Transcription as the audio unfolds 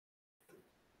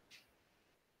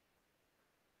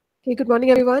Hey, good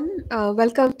morning, everyone.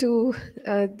 Welcome to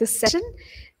this session.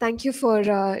 Thank you for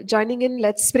joining in.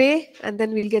 Let's pray, and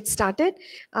then we'll get started.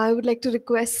 I would like to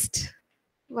request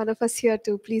one of us here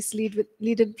to please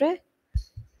lead in prayer.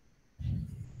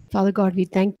 Father God, we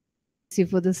thank you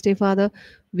for this day, Father.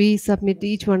 We submit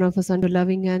each one of us under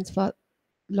loving hands,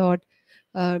 Lord.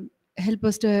 Help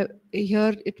us to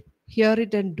hear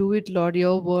it and do it, Lord,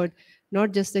 your word,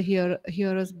 not just the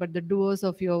hearers, but the doers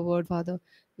of your word, Father.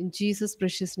 In Jesus'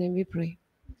 precious name we pray.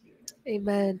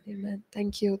 Amen. Amen.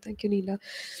 Thank you. Thank you, Neela.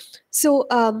 So,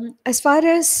 as far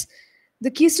as the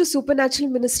keys to supernatural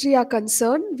ministry are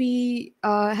concerned, we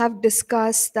have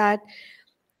discussed that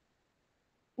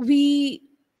we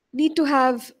need to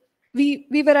have we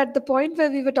were at the point where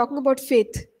we were talking about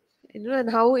faith,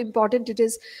 and how important it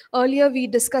is. Earlier we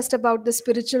discussed about the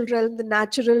spiritual realm, the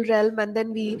natural realm, and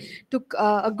then we took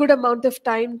a good amount of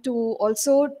time to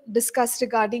also discuss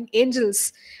regarding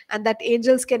angels, and that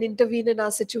angels can intervene in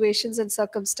our situations and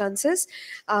circumstances.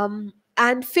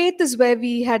 And faith is where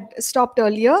we had stopped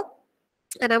earlier,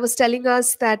 and I was telling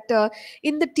us that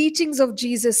in the teachings of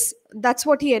Jesus, that's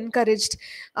what he encouraged.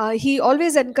 He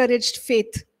always encouraged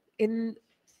faith in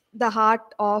the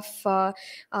heart of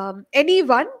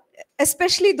anyone,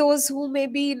 especially those who may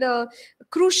be in a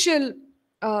crucial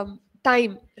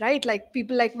time, right? Like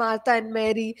people like Martha and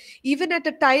Mary. Even at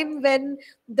a time when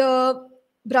the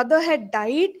brother had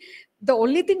died, the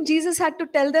only thing Jesus had to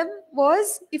tell them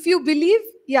was, if you believe,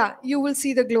 yeah, you will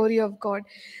see the glory of God.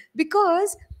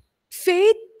 Because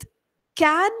faith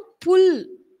can pull,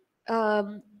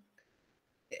 um,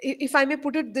 if I may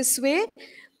put it this way,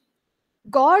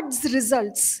 God's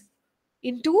results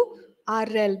into our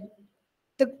realm.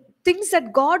 The things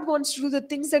that God wants to do, the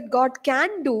things that God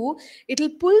can do, it'll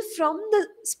pull from the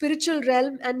spiritual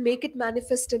realm and make it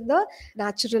manifest in the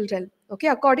natural realm. Okay,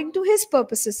 according to His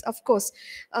purposes, of course.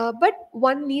 But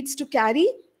one needs to carry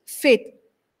faith.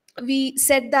 We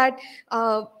said that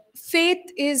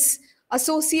faith is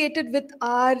associated with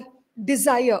our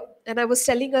desire, and I was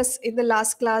telling us in the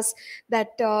last class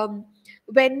that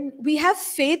when we have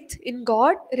faith in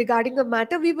God regarding a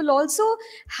matter, we will also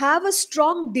have a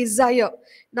strong desire.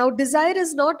 Now, desire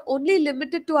is not only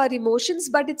limited to our emotions,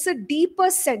 but it's a deeper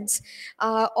sense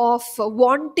of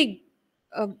wanting,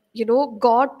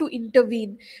 God to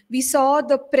intervene. We saw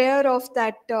the prayer of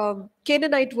that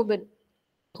Canaanite woman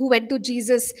who went to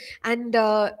Jesus, and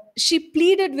she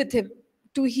pleaded with him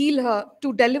to heal her,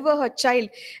 to deliver her child.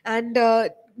 And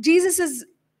Jesus's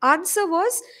answer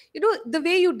was, the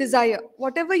way you desire,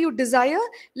 whatever you desire,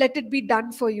 let it be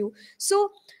done for you.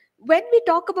 So, when we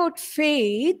talk about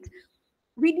faith,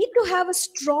 we need to have a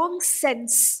strong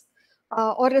sense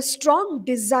or a strong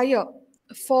desire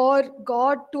for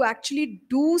God to actually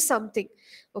do something.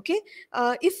 Okay,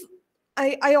 if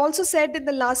I also said in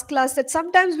the last class that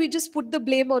sometimes we just put the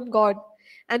blame on God,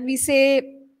 and we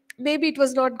say maybe it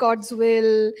was not God's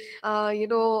will,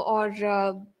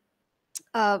 or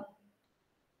uh,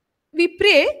 we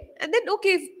pray, and then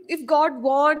okay, if God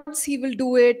wants, He will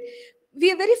do it.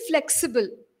 We are very flexible.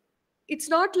 It's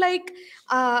not like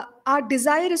our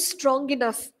desire is strong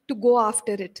enough to go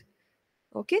after it.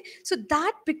 Okay, so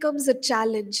that becomes a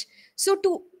challenge. So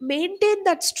to maintain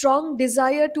that strong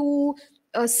desire to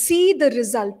see the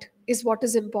result is what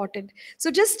is important.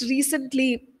 So just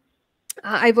recently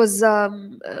I was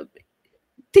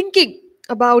thinking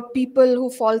about people who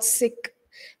fall sick,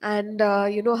 and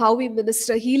how we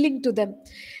minister healing to them.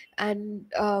 And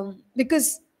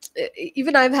because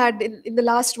even I've had in the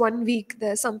last 1 week,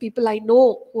 there are some people I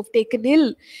know who've taken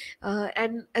ill,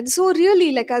 and so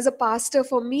really, like, as a pastor,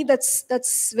 for me,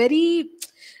 that's very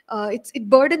it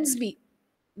burdens me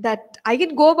that I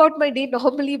can go about my day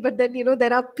normally, but then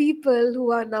there are people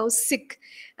who are now sick,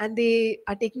 and they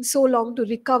are taking so long to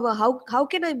recover. How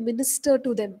can I minister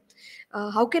to them?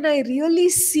 How can I really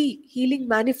see healing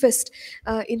manifest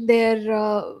in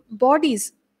their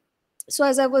bodies? So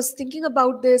as I was thinking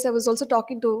about this, I was also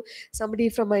talking to somebody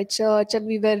from my church, and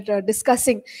we were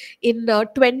discussing in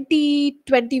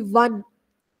 2021,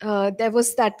 there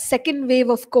was that second wave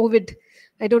of COVID.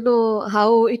 I don't know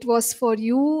how it was for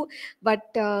you, but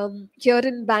here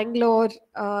in Bangalore,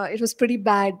 it was pretty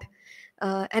bad.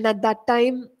 And at that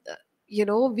time, we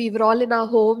were all in our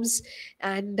homes,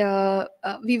 and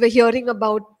we were hearing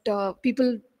about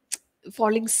people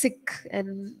falling sick,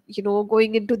 and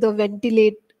going into the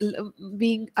ventilate,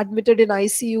 being admitted in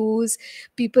ICUs,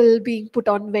 people being put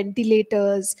on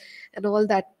ventilators and all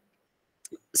that.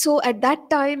 So at that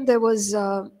time, there was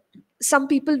some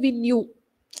people we knew,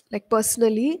 like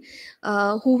personally,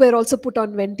 who were also put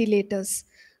on ventilators.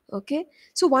 Okay,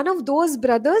 so one of those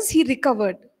brothers, he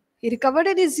recovered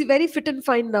and is very fit and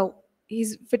fine now.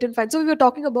 he's fit and fine. So we were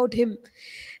talking about him,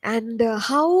 and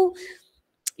how,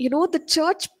 the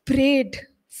church prayed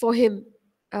for him.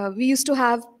 We used to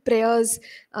have prayers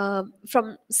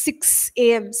from 6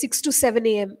 a.m., 6 to 7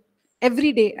 a.m.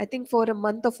 every day. I think for a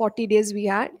month or 40 days we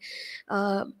had.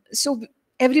 So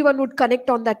everyone would connect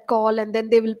on that call, and then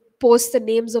they will post the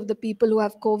names of the people who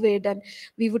have COVID, and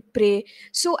we would pray.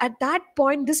 So at that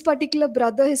point, this particular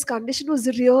brother, his condition was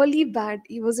really bad.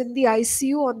 He was in the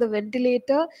ICU on the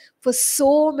ventilator for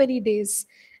so many days.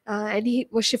 And he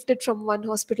was shifted from one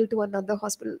hospital to another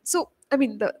hospital. So, I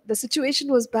mean, the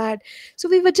situation was bad. So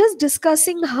we were just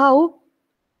discussing how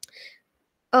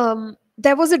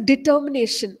there was a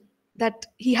determination that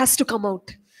he has to come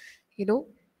out. You know,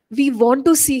 we want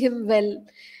to see him well.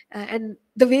 And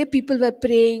the way people were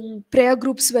praying, prayer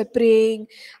groups were praying,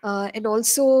 and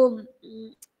also,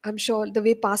 I'm sure the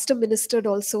way pastor ministered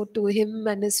also to him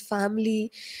and his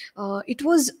family, it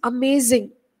was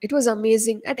amazing. It was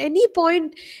amazing. At any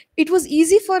point, it was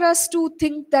easy for us to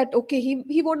think that, okay,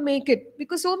 he won't make it,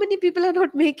 because so many people are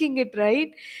not making it,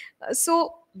 right?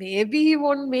 So maybe he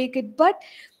won't make it. But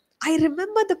I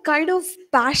remember the kind of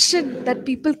passion that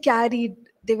people carried.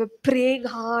 They were praying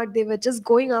hard. They were just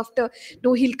going after,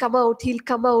 no, he'll come out, he'll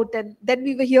come out. And then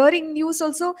we were hearing news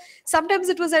also. Sometimes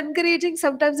it was encouraging,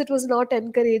 sometimes it was not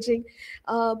encouraging.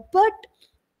 But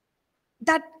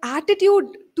that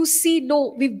attitude to see,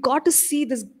 no, we've got to see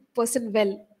this person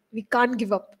well. We can't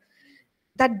give up.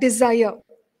 That desire.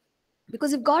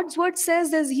 Because if God's word says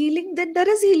there's healing, then there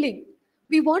is healing.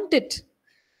 We want it.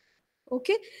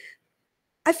 Okay?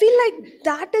 I feel like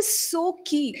that is so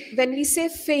key when we say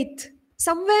faith.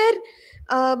 Somewhere,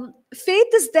 faith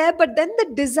is there, but then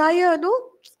the desire, no,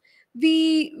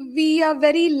 we are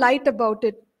very light about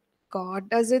it. God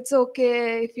does it's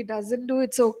okay. If He doesn't do,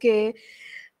 it's okay.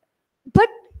 But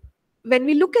when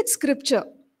we look at Scripture,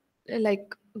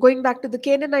 like going back to the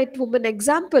Canaanite woman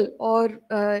example, or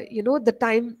the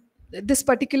time this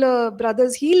particular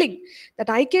brother's healing that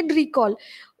I can recall,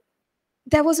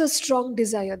 there was a strong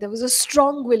desire, there was a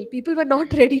strong will. People were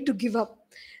not ready to give up.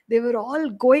 They were all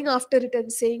going after it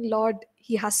and saying, Lord,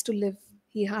 he has to live,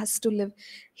 he has to live.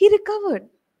 He recovered,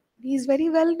 he's very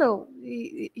well now.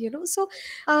 So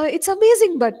it's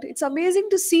amazing. But it's amazing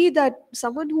to see that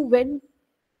someone who went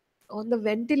on the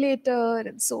ventilator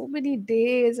and so many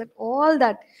days and all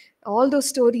that, all those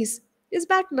stories, is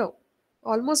back now,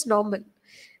 almost normal.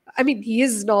 I mean, he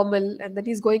is normal, and then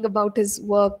he's going about his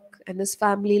work and his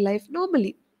family life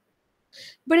normally.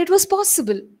 But it was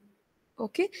possible.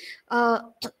 Okay. uh,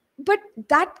 but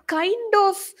that kind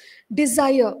of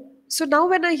desire. So now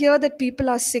when I hear that people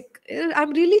are sick,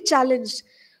 I'm really challenged.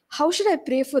 How should I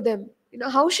pray for them?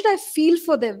 How should I feel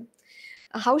for them?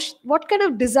 What kind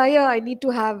of desire I need to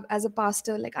have as a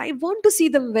pastor? Like, I want to see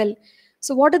them well.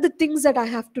 So what are the things that I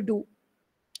have to do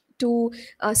to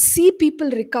see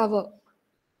people recover?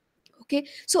 Okay.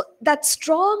 So that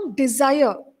strong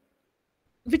desire,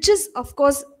 which is of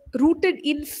course rooted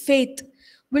in faith,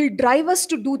 will drive us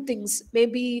to do things.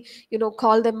 Maybe,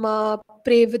 call them up,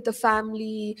 pray with the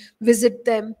family, visit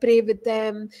them, pray with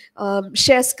them,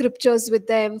 share scriptures with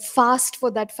them, fast for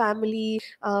that family,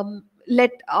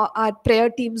 let our prayer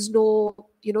teams know,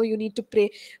 you need to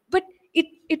pray. But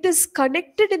it is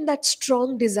connected in that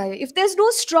strong desire. If there's no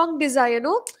strong desire,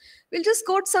 no, we'll just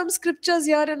quote some scriptures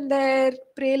here and there,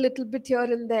 pray a little bit here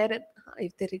and there, and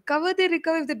if they recover, they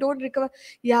recover. If they don't recover,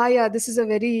 yeah, this is a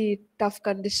very tough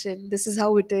condition, this is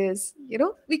how it is,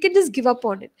 we can just give up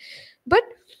on it. But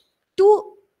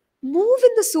to move in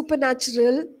the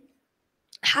supernatural,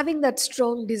 having that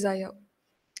strong desire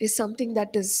is something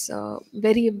that is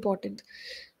very important.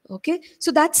 Okay,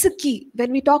 so that's the key.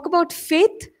 When we talk about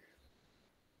faith,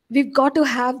 we've got to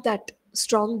have that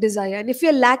strong desire. And if we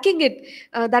are lacking it,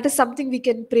 that is something we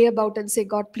can pray about and say,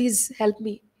 God, please help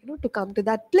me, to come to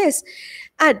that place.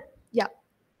 And yeah.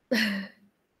 And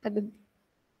then,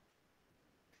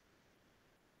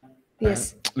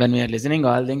 yes. When we are listening,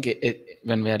 all think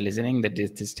when we are listening that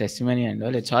this testimony and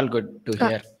all, it's all good to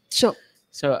hear. Sure.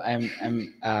 So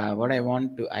what I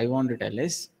want to tell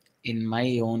is, in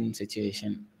my own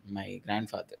situation, my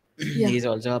grandfather, Yeah. he is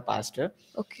also a pastor.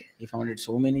 Okay. He founded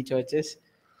so many churches,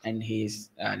 and he is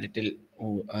a little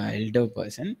elder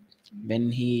person.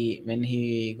 When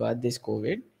he got this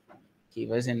COVID, he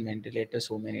was in ventilator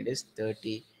so many days,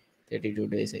 32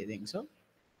 days, I think so.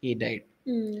 He died.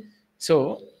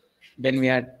 So when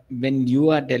you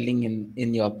are telling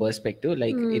in your perspective,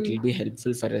 like, it will be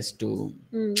helpful for us to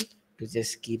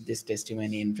just keep this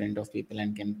testimony in front of people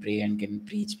and can pray and can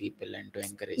preach people and to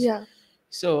encourage. Yeah.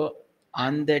 So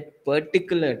on that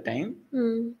particular time,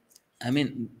 I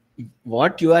mean,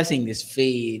 what you are saying, this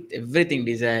faith, everything,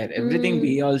 desire, everything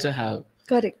we also have.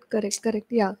 Correct.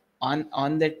 Yeah.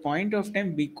 On that point of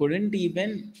time, we couldn't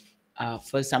even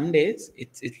for some days,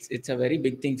 it's a very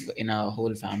big thing in our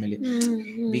whole family.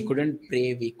 We couldn't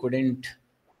pray, we couldn't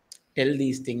tell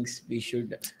these things we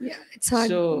should. Yeah, it's hard.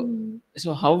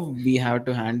 So how we have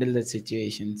to handle the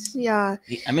situations? Yeah.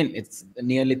 I mean, it's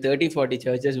nearly 30-40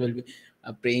 churches will be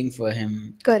praying for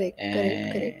him. Correct.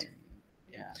 And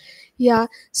yeah. Yeah.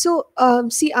 So,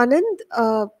 see,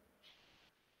 Anand,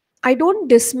 I don't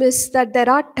dismiss that there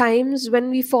are times when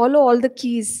we follow all the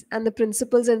keys and the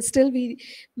principles and still we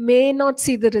may not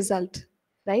see the result,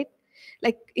 right?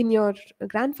 Like in your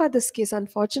grandfather's case,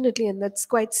 unfortunately, and that's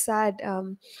quite sad.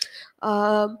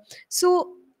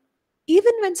 So,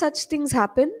 even when such things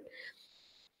happen,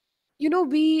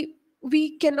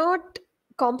 we cannot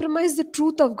compromise the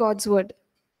truth of God's word.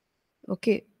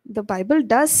 Okay, the Bible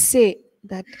does say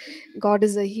that God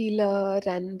is a healer,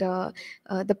 and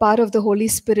the power of the Holy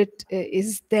Spirit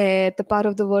is there. The power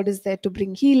of the word is there to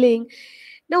bring healing.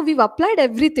 Now we've applied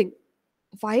everything.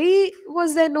 Why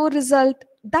was there no result?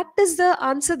 That is the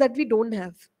answer that we don't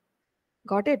have.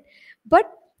 Got it?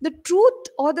 But the truth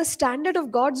or the standard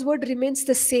of God's word remains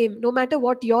the same, no matter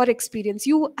what your experience.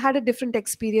 You had a different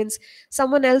experience.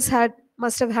 Someone else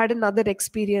must have had another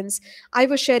experience. I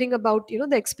was sharing about,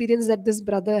 the experience that this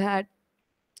brother had.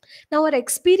 Now our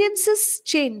experiences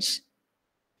change,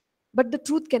 but the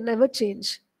truth can never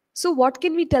change. So what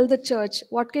can we tell the church?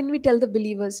 What can we tell the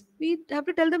believers? We have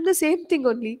to tell them the same thing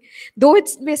only. Though it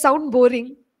may sound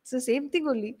boring, it's the same thing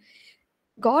only.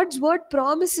 God's word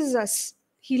promises us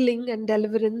healing and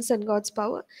deliverance and God's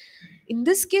power. In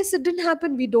this case, it didn't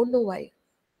happen. We don't know why.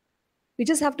 We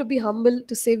just have to be humble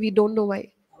to say we don't know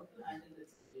why.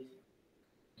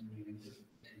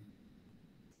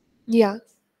 Yeah.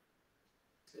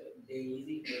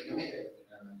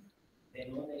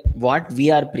 What we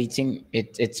are preaching,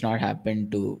 it's not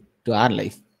happened to our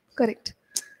life. Correct.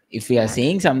 If we are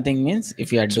saying something, means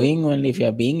if you are doing only, if you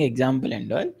are being example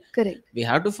and all, correct, we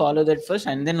have to follow that first,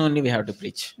 and then only we have to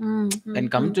preach. Then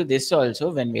come to this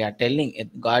also, when we are telling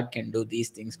it, God can do these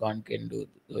things, God can do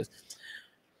those.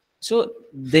 So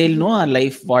they'll know our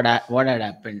life, what had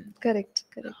happened. Correct.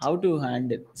 How to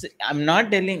handle. So I'm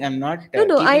not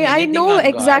No, I know on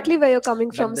exactly God, where you're coming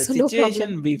but from. the So no situation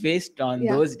problem. we faced on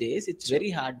those days, it's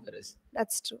very hard for us.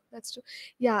 That's true.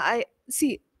 Yeah,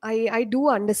 I do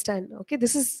understand. Okay,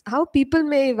 this is how people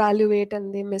may evaluate,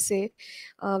 and they may say,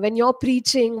 when you're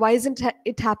preaching, why isn't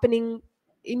it happening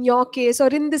in your case or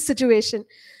in this situation?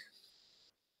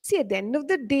 See, at the end of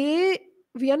the day,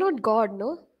 we are not God,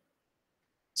 no?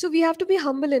 So we have to be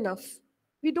humble enough.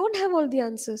 We don't have all the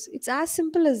answers. It's as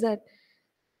simple as that.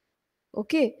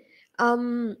 Okay.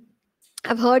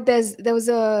 I've heard there was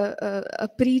a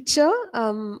preacher.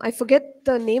 I forget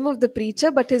the name of the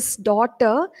preacher, but his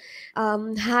daughter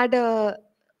had a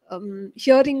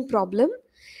hearing problem,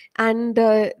 and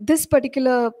this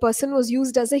particular person was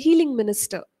used as a healing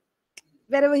minister.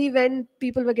 Wherever he went,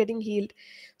 people were getting healed.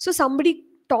 So somebody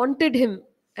taunted him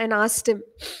and asked him,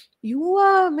 "You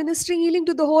are ministering healing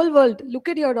to the whole world. Look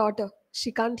at your daughter.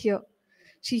 She can't hear.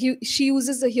 She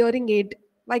uses a hearing aid.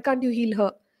 Why can't you heal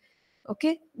her?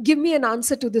 Okay, give me an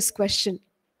answer to this question."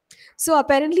 So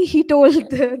apparently he told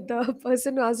the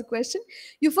person who asked the question,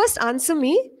 "You first answer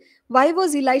me, why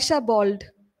was Elisha bald?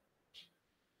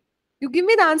 You give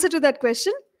me the answer to that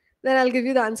question, then I'll give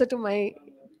you the answer to my,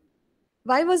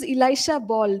 why was Elisha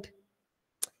bald?"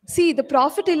 See, the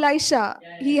prophet Elisha,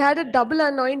 he had a double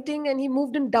anointing and he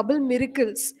moved in double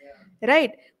miracles,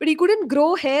 right? But he couldn't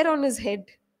grow hair on his head.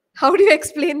 How do you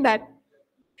explain that?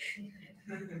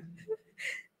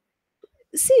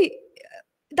 See,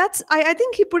 I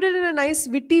think he put it in a nice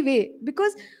witty way,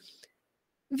 because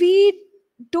we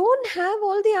don't have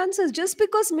all the answers. Just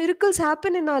because miracles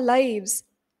happen in our lives,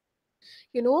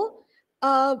 you know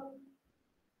uh,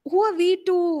 who are we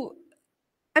to,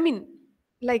 I mean,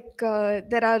 like,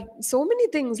 there are so many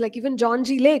things, like even John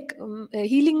G. Lake, a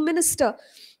healing minister.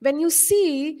 When you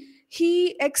see,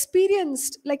 he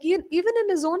experienced, like, even in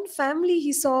his own family,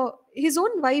 he saw his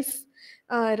own wife,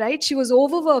 right? She was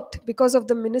overworked because of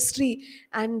the ministry,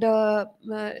 and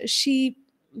she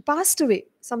passed away,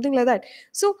 something like that.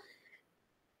 So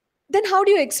then how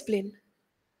do you explain?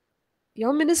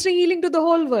 You're ministering healing to the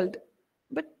whole world,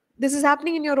 but this is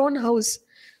happening in your own house.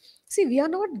 See, we are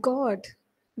not God.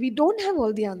 We don't have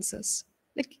all the answers.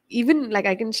 Like, even like,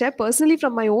 I can share personally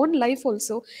from my own life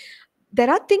also. There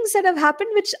are things that have happened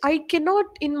which I cannot,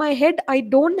 in my head, I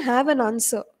don't have an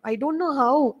answer. I don't know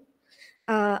how.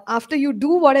 After you do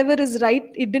whatever is right,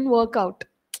 it didn't work out.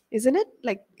 isn't it?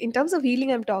 Like in terms of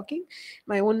healing, I'm talking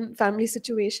my own family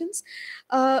situations.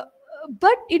 Uh,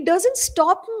 but it doesn't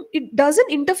stop, it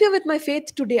doesn't interfere with my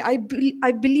faith today. I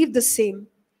believe the same.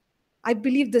 I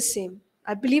believe the same.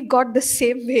 I believe God the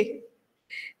same way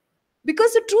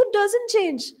because the truth doesn't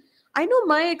change. I know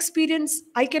my experience.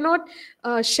 I cannot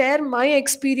share my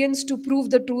experience to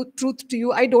prove the truth to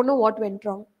you. I don't know what went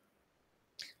wrong.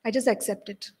 I just accept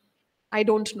it. I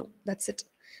don't know. That's it.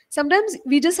 Sometimes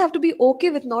we just have to be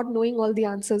okay with not knowing all the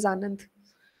answers, Anand.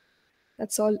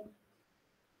 That's all.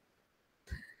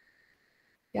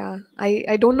 Yeah,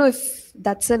 I don't know if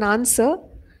that's an answer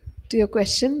to your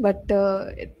question, but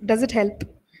does it help?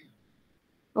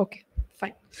 Okay,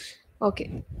 fine.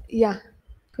 Okay, yeah.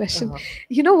 Question. Uh,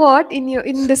 You know what?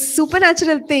 In this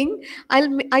supernatural thing,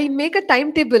 I make a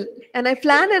timetable and I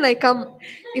plan and I come.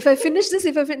 If I finish this,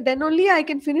 then only I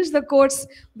can finish the course.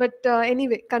 But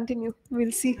anyway, continue.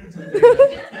 We'll see.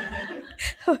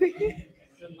 Okay.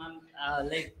 so, ma'am,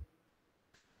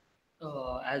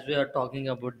 as we are talking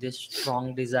about this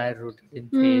strong desire rooted in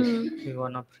faith, Hmm. we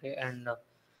wanna pray and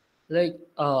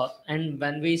and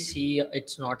when we see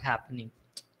it's not happening,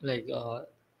 like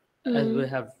as Hmm. we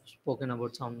have spoken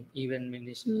about some even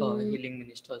Hmm. healing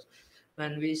ministers,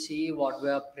 when we see what we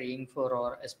are praying for,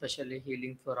 or especially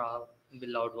healing for our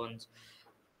beloved ones,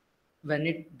 when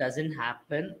it doesn't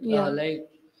happen, Yeah.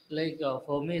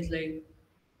 for me it's like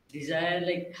desire,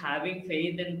 like having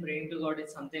faith and praying to God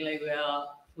is something like we are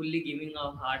fully giving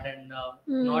our heart, and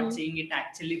not Hmm. seeing it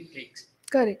actually breaks.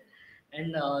 Correct.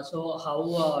 And so how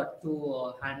to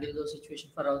handle those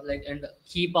situations for us, like, and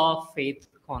keep our faith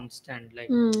constant, like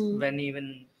Hmm. when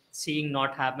even seeing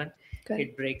not happen, Correct.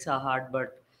 it breaks our heart,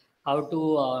 but how to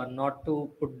not to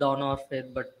put down our faith,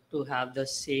 but to have the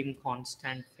same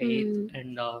constant faith Hmm.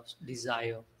 and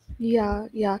desire. Yeah,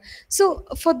 yeah. So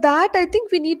for that, I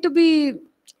think we need to be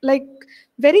like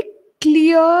very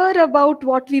clear about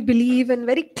what we believe and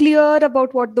very clear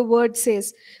about what the word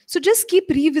says. So just keep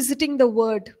revisiting the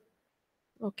word,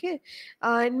 okay,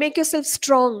 and make yourself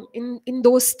strong in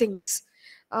those things.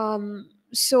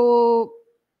 So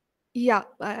yeah,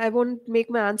 I won't make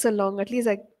my answer long. At least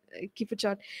I keep it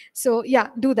short. So yeah,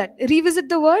 do that. Revisit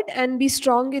the word and be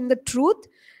strong in the truth.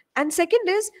 And second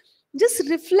is just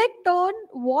reflect on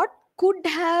what could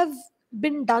have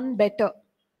been done better.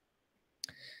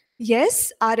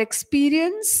 Yes, our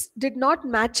experience did not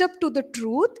match up to the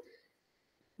truth.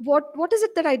 What is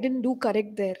it that I didn't do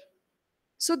correct there?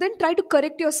 So then try to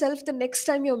correct yourself the next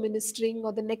time you're ministering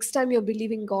or the next time you're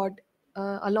believing God,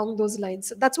 along those lines.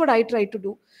 So that's what I try to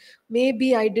do.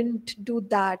 Maybe I didn't do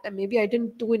that, and maybe I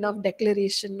didn't do enough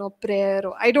declaration or prayer,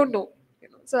 or I don't know.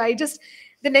 So I just,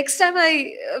 the next time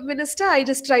I minister, I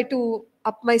just try to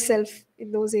up myself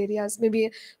in those areas. Maybe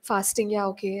fasting, yeah,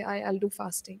 okay, I'll do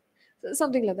fasting. So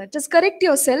something like that. Just correct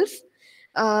yourself,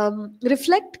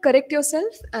 reflect, correct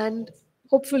yourself, and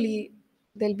hopefully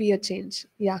there'll be a change.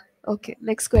 Yeah. Okay,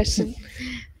 next question. Yeah.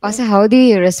 Also, how do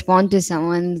you respond to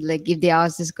someone like if they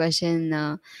ask this question,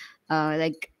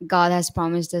 like God has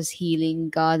promised us healing,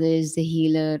 God is the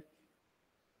healer,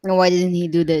 why didn't He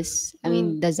do this? I Mm,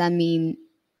 mean, does that mean?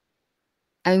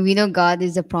 I mean, we know God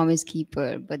is a promise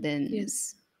keeper, but then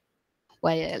yes.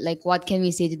 why? Like, what can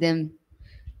we say to them?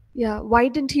 Yeah. Why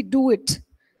didn't he do it?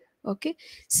 Okay.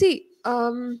 See,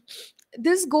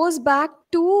 this goes back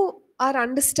to our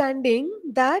understanding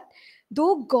that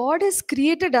though God has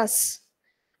created us,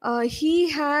 He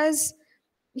has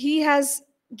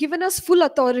given us full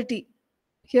authority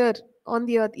here on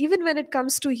the earth. Even when it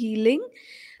comes to healing,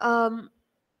 um,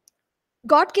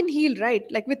 God can heal, right?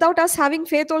 Like without us having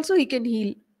faith, also He can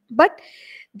heal. But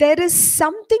there is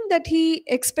something that He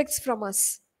expects from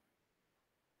us.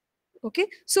 Okay.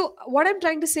 So, what I'm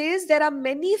trying to say is there are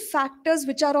many factors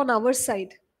which are on our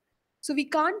side. So, we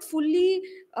can't fully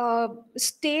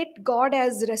state God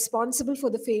as responsible for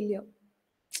the failure.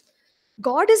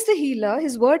 God is the healer.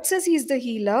 His word says He's the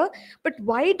healer. But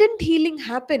why didn't healing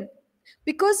happen?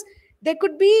 Because there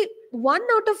could be one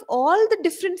out of all the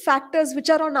different factors which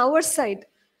are on our side,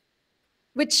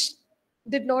 which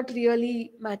did not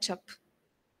really match up.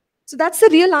 So that's the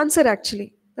real answer,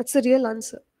 actually. That's the real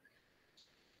answer.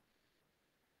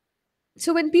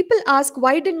 So when people ask,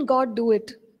 why didn't God do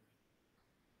it?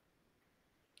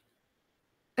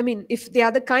 I mean, if they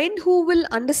are the kind who will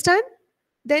understand,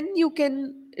 then you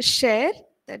can share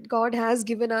that God has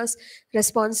given us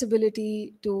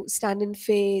responsibility to stand in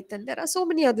faith, and there are so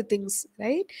many other things,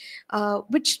 right?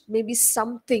 Which maybe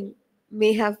something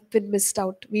may have been missed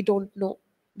out. We don't know,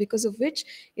 because of which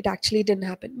it actually didn't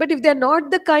happen. But if they're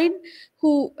not the kind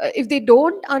who, if they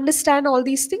don't understand all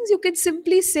these things, you can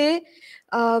simply say,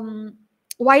 um,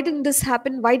 why didn't this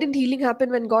happen? Why didn't healing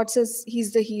happen when God says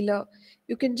He's the healer?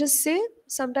 You can just say,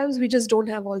 sometimes we just don't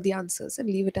have all the answers, and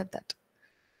leave it at that.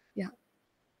 Yeah.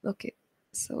 Okay.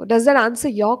 So, does that answer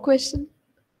your question?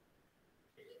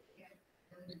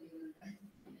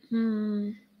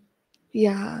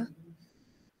 Yeah.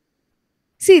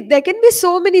 See, there can be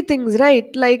so many things,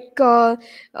 right? Like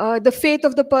the faith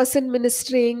of the person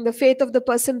ministering, the faith of the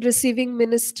person receiving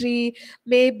ministry,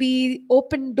 maybe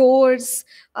open doors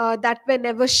that were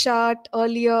never shut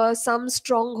earlier, some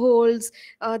strongholds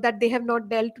that they have not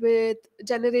dealt with,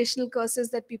 generational curses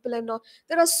that people have not.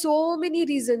 There are so many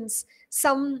reasons.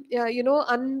 Some,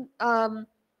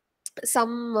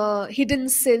 some hidden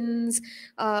sins.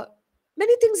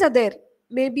 Many things are there.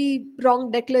 Maybe wrong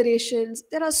declarations.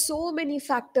 There are so many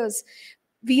factors.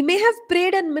 We may have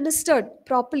prayed and ministered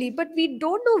properly, but we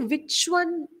don't know which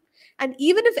one. And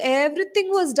even if everything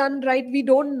was done right, we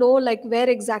don't know like where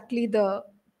exactly the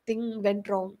thing went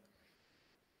wrong.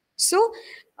 So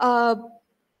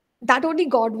that only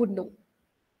God would know.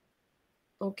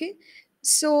 Okay.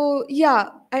 So yeah,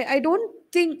 I don't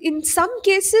think, in some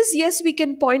cases, yes, we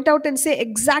can point out and say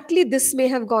exactly this may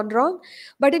have gone wrong,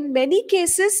 but in many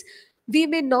cases we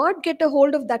may not get a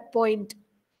hold of that point.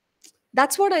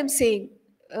 That's what I'm saying.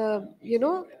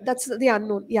 That's the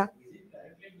unknown. Yeah.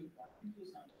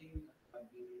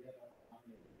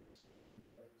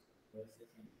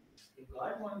 If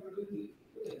God wanted to do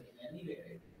it anyway,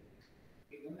 right?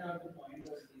 We don't have to point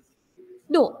out these spirits.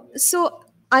 No, so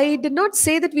I did not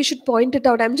say that we should point it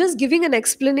out. I'm just giving an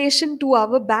explanation to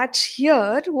our batch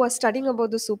here who are studying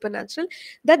about the supernatural,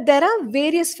 that there are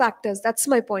various factors. That's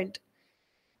my point.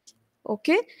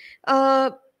 Okay. Uh,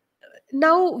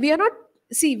 Now we are not,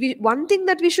 see, one thing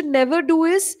that we should never do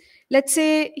is, let's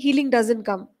say healing doesn't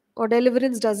come or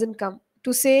deliverance doesn't come,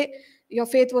 to say your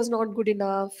faith was not good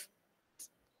enough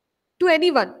to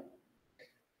anyone.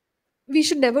 We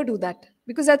should never do that,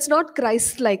 because that's not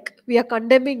Christ like. We are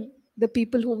condemning the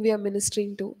people whom we are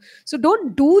ministering to. So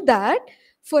don't do that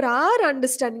for our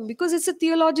understanding, because it's a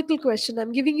theological question.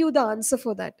 I'm giving you the answer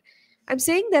for that. I'm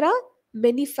saying there are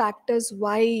many factors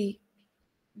why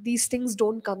these things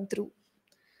don't come through.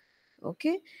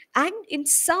 Okay. And in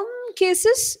some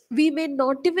cases we may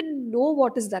not even know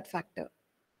what is that factor,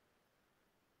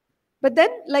 but then,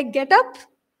 like, get up,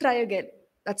 try again.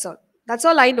 That's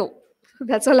all I know.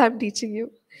 That's all I'm teaching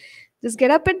you. Just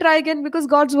get up and try again, because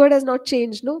God's word has not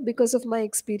changed, no, because of my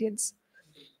experience.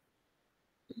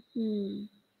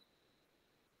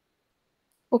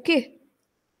 Okay.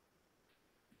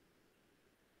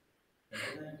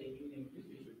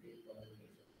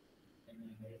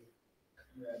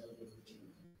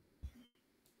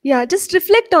 Yeah, just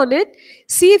reflect on it.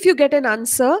 See if you get an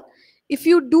answer. If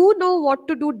you do know what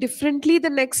to do differently the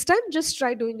next time, just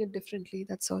try doing it differently.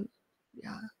 That's all.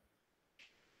 Yeah.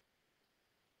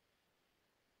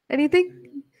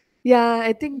 Anything? Yeah,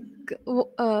 I think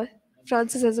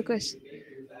Francis has a question.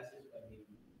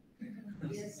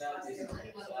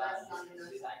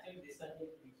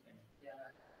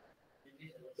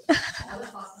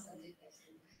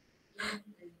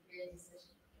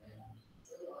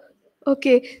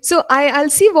 Okay, so I'll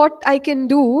see what I can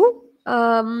do.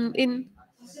 In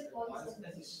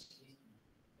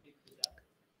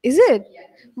Is it?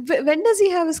 When does he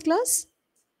have his class?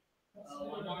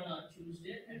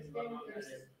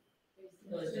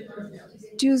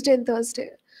 Tuesday and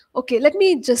Thursday. Okay, let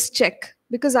me just check,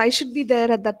 because I should be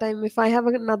there at that time. If I have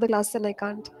another class, then I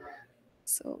can't.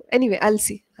 So anyway, I'll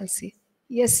see. I'll see.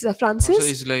 Yes, So Francis.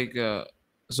 it's like,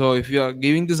 so if you are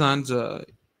giving this answer,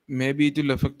 maybe it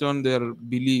will affect on their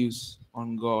beliefs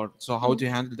on God. So how to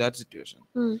handle that situation?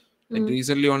 Mm, Like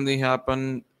recently, one thing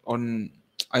happened on,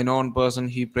 I know one person,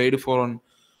 he prayed for one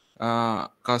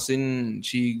cousin.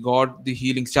 She got the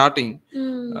healing starting,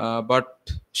 but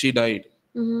she died.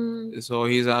 So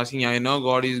he's asking, I know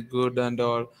God is good and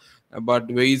all,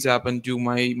 but ways happen to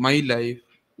my life,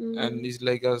 and it's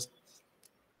like a,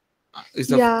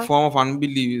 it's a Yeah. form of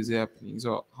unbelief is happening.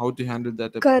 So how to handle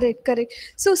that? Correct.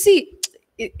 So see,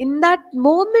 in that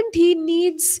moment, he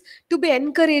needs to be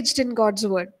encouraged in God's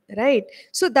word, right?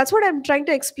 So that's what I'm trying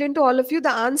to explain to all of you. The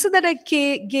answer that I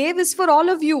gave is for all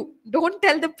of you. Don't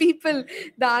tell the people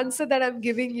the answer that I'm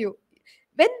giving you.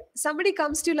 When somebody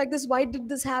comes to you like this, why did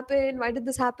this happen? Why did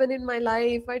this happen in my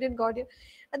life? Why didn't God?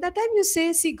 At that time, you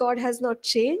say, see, God has not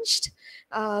changed.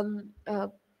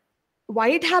 Why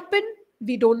it happened,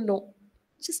 we don't know.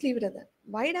 Just leave it at that.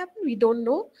 Why it happened, we don't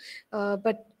know.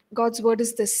 But God's word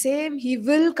is the same. He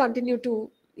will continue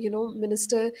to,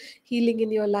 minister healing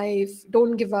in your life.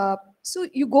 Don't give up. So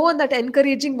you go on that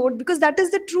encouraging mode, because that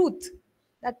is the truth.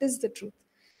 That is the truth.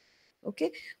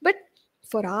 Okay. But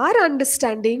for our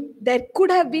understanding, there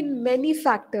could have been many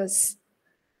factors,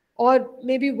 or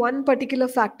maybe one particular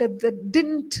factor that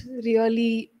didn't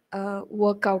really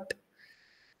work out,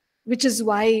 which is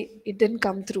why it didn't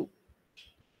come through.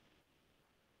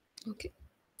 Okay,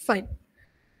 fine.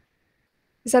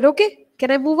 Is that okay?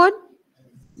 Can I move on?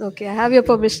 Okay, I have your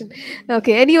permission.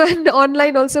 Okay, anyone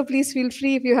online also, please feel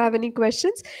free if you have any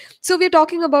questions. So we're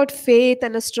talking about faith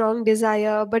and a strong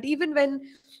desire, but even when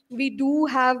we do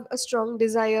have a strong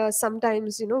desire,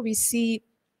 sometimes, we see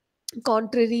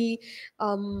contrary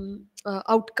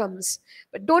outcomes,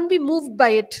 but don't be moved by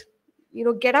it.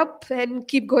 Get up and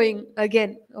keep going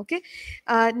again. Okay.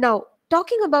 Now,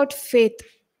 talking about faith,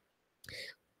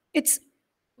 it's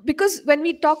because when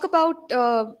we talk about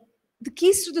the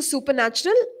keys to the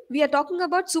supernatural, we are talking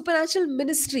about supernatural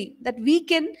ministry that we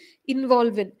can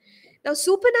involve in. Now,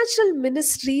 supernatural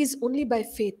ministry is only by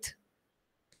faith.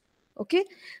 Okay.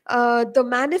 The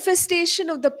manifestation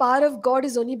of the power of God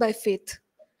is only by faith.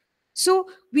 So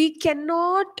we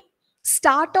cannot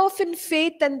start off in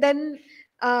faith and then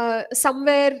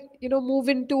somewhere, move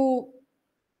into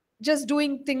just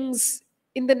doing things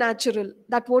in the natural.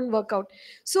 That won't work out.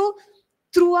 So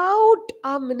throughout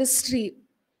our ministry,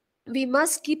 we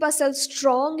must keep ourselves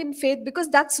strong in faith, because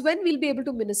that's when we'll be able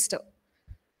to minister.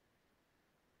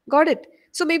 Got it?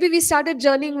 So maybe we started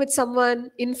journeying with someone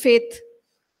in faith,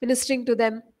 ministering to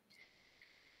them.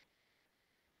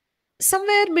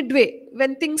 Somewhere midway,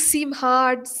 when things seem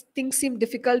hard, things seem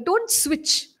difficult, don't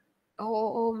switch.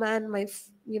 Oh man, my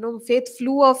faith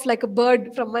flew off like a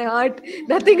bird from my heart.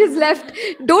 Nothing is left.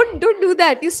 Don't do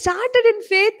that. You started in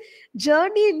faith,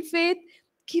 journey in faith,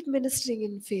 keep ministering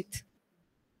in faith.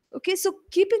 Okay, so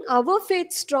keeping our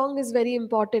faith strong is very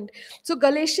important. So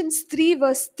Galatians 3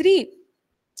 verse 3,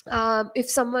 if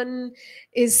someone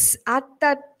is at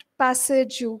that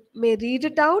passage, you may read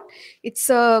it out. It's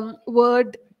a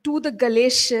word to the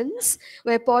Galatians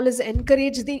where Paul is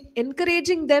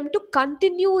encouraging them to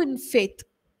continue in faith.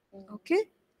 Okay,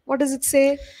 what does it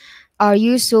say? Are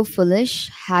you so foolish?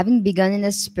 Having begun in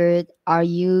the spirit, are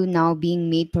you now being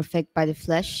made perfect by the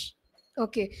flesh?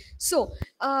 Okay, so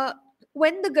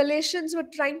when the Galatians were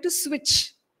trying to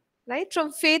switch, right,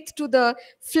 from faith to the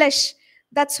flesh,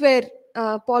 that's where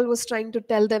Paul was trying to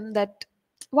tell them that,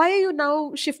 why are you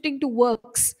now shifting to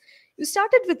works? You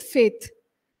started with faith,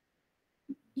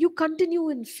 you continue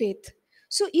in faith.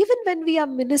 So even when we are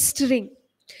ministering,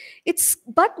 it's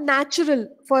but natural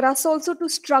for us also to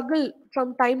struggle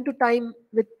from time to time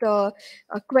with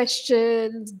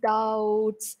questions,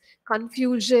 doubts,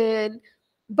 confusion.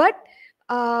 But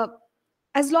uh,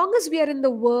 as long as we are in the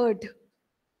word,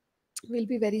 we'll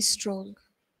be very strong.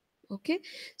 Okay,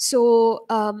 so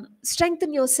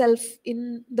strengthen yourself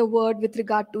in the word with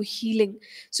regard to healing.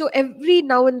 So every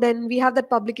now and then we have that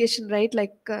publication, right,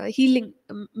 like healing,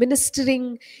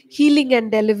 ministering healing and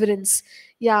deliverance.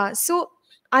 Yeah, so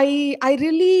I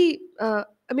really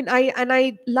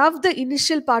I love the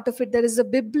initial part of it. There is a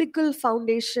biblical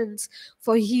foundations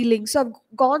for healing, so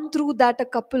I've gone through that a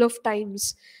couple of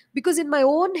times, because in my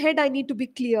own head I need to be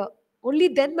clear. Only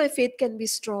then my faith can be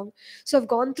strong. So I've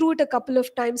gone through it a couple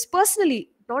of times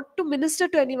personally, not to minister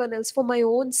to anyone else, for my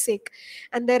own sake.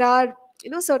 And there are,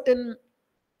 certain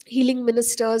healing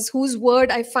ministers whose word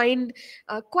I find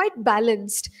quite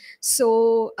balanced.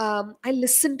 So I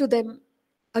listen to them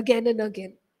again and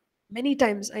again, many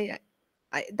times.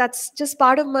 That's just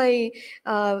part of my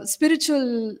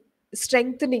spiritual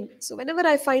strengthening. So whenever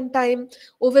I find time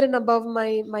over and above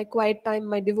my quiet time,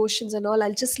 my devotions and all,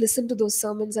 I'll just listen to those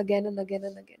sermons again and again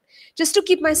and again, just to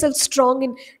keep myself strong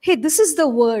in, hey, this is the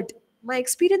word. My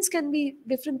experience can be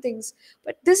different things,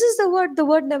 but this is the word. The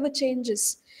word never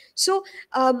changes. So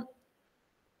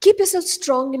keep yourself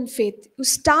strong in faith. You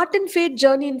start in faith,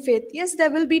 journey in faith. Yes,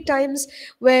 there will be times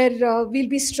where we'll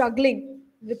be struggling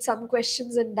with some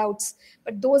questions and doubts,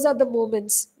 but those are the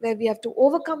moments where we have to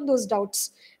overcome those doubts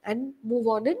and move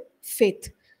on in faith.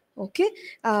 Okay,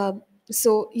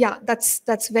 so yeah,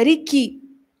 that's very key,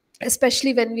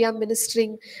 especially when we are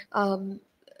ministering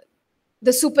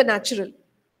the supernatural,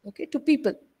 okay, to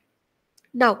people.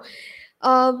 Now,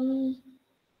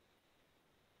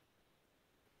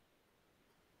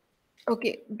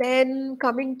 okay, then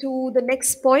coming to the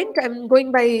next point, I'm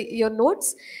going by your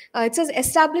notes. It says,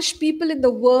 establish people in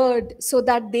the word so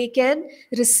that they can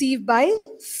receive by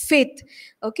faith.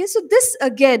 Okay, so this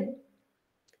again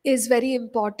is very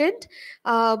important.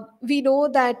 We know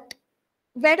that,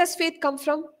 where does faith come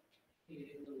from?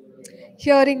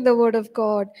 Hearing the word of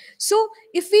God. So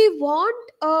if we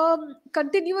want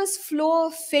continuous flow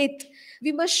of faith,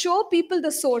 we must show people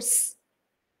the source.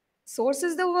 Source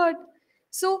is the word.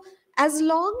 So as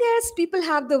long as people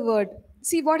have the word,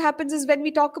 see, what happens is when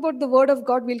we talk about the word of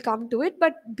God, we'll come to it.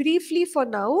 But briefly for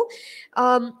now,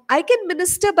 I can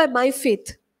minister by my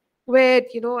faith, where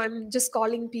I'm just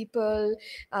calling people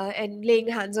and laying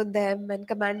hands on them and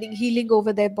commanding healing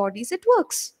over their bodies. It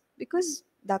works because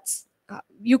that's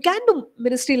you can do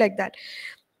ministry like that.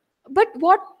 But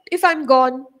what if I'm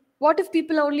gone? What if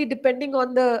people are only depending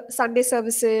on the Sunday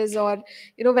services, or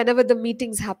whenever the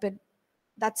meetings happen?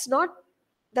 That's not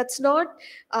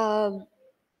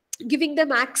giving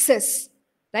them access,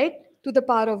 right, to the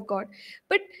power of God.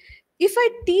 But if I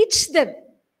teach them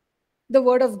the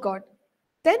word of God,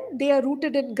 then they are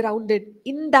rooted and grounded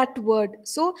in that word.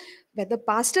 So whether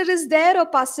pastor is there or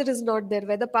pastor is not there,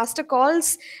 whether pastor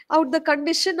calls out the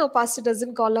condition or pastor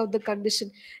doesn't call out the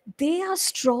condition, they are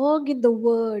strong in the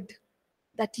word.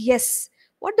 That yes,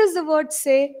 what does the word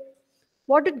say?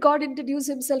 What did God introduce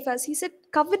himself as? He said,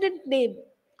 covenant name.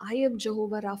 I am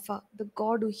Jehovah Rapha, the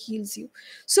God who heals you.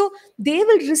 So they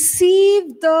will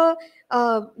receive the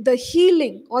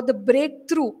healing or the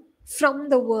breakthrough from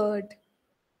the word,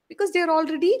 because they are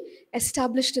already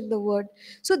established in the word.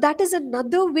 So that is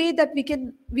another way that we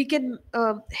can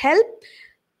help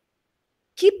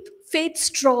keep faith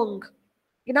strong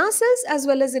in ourselves as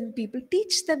well as in people.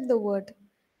 Teach them the word.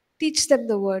 Teach them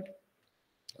the word.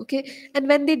 Okay, and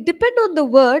when they depend on the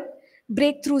word,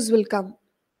 breakthroughs will come,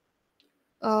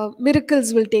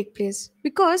 miracles will take place,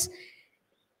 because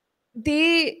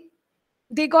they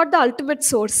they got the ultimate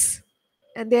source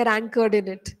and they are anchored in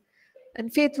it,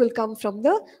 and faith will come from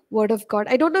the word of God.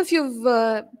 I don't know if you've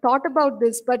thought about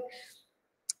this, but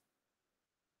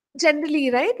generally,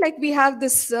 right, like we have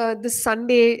this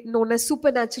Sunday known as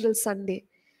Supernatural Sunday.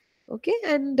 Okay,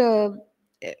 and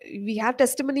we have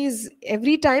testimonies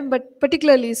every time, but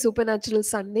particularly Supernatural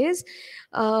Sundays.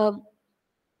 um,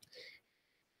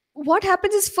 what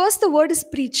happens is, first the word is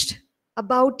preached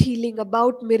about healing,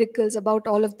 about miracles, about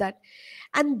all of that,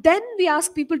 and then we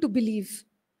ask people to believe.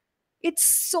 It's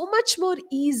so much more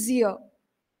easier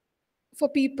for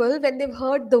people when they've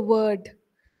heard the word,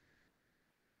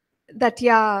 that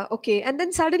yeah, okay, and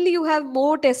then suddenly you have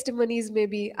more testimonies.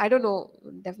 Maybe, I don't know,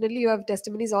 definitely you have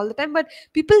testimonies all the time, but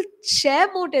people share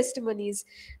more testimonies.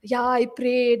 Yeah, I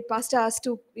prayed, pastor asked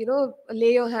to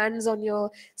lay your hands on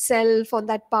yourself on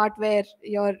that part where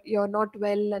you're not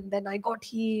well, and then I got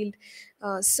healed.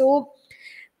 So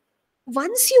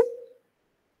once you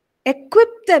equip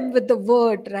them with the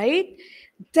word, right,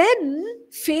 then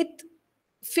faith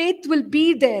will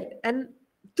be there, and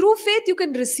through faith you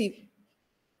can receive.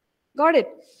 Got it?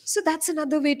 So that's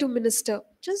another way to minister.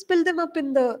 Just build them up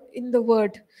in the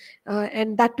word,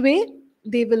 and that way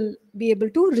they will be able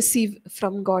to receive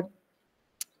from God.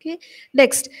 Okay.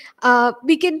 Next,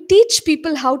 we can teach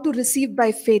people how to receive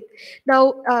by faith.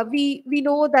 Now we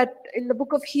know that in the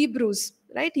book of Hebrews,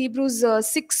 right? Hebrews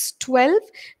 6:12.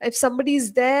 If somebody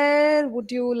is there, would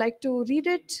you like to read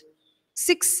it?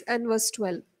 6 and verse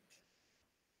 12.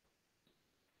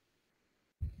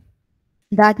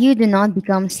 That you do not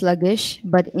become sluggish,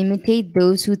 but imitate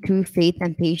those who through faith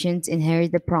and patience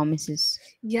inherit the promises.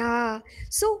 Yeah.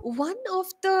 So one of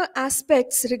the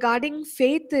aspects regarding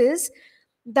faith is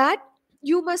that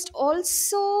you must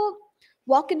also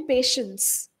walk in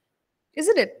patience,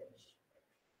 isn't it?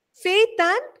 Faith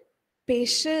and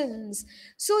patience.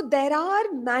 So there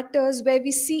are matters where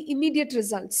we see immediate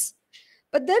results,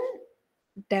 but then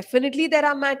definitely there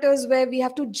are matters where we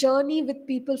have to journey with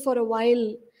people for a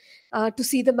while to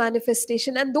see the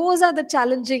manifestation, and those are the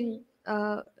challenging.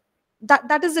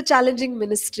 That is the challenging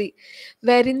ministry,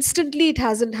 where instantly it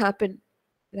hasn't happened,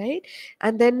 right?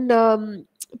 And then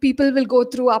people will go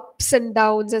through ups and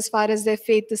downs as far as their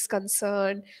faith is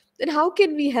concerned. Then how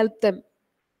can we help them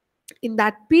in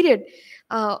that period?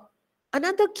 uh,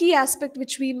 Another key aspect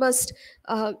which we must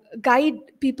guide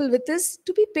people with is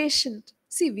to be patient.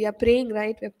 See, we are praying,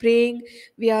 right? We're praying,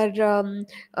 we are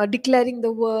declaring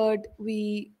the word,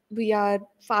 we are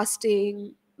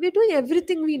fasting, we're doing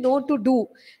everything we know to do,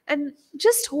 and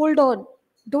just hold on.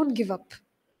 Don't give up.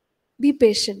 Be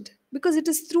patient, because it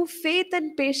is through faith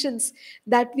and patience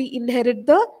that we inherit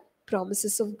the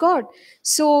promises of God.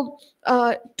 So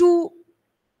to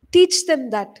teach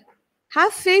them that,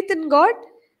 have faith in God,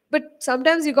 but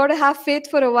sometimes you got to have faith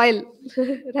for a while,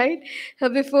 right?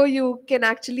 Before you can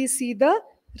actually see the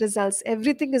results.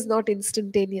 Everything is not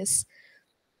instantaneous.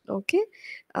 Okay.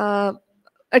 uh,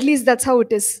 at least that's how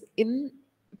it is in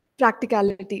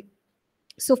practicality.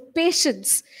 So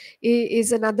patience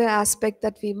is another aspect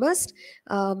that we must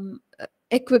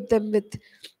equip them with.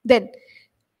 Then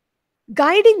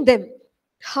guiding them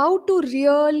how to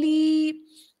really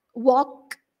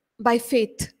walk by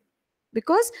faith,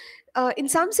 because in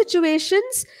some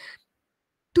situations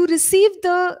To receive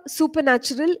the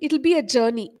supernatural, it'll be a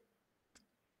journey.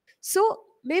 So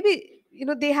maybe,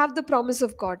 they have the promise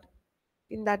of God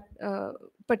in that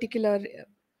particular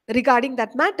regarding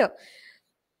that matter.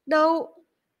 Now,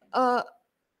 uh,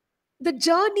 the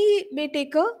journey may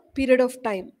take a period of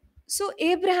time. So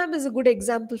Abraham is a good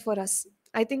example for us.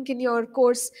 I think in your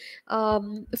course,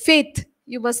 faith,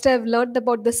 you must have learned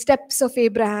about the steps of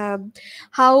Abraham,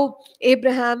 how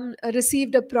Abraham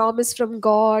received a promise from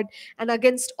God, and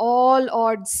against all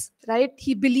odds, right?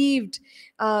 He believed.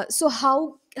 So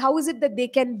how is it that they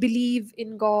can believe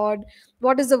in God?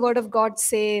 What does the word of God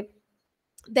say?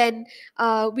 Then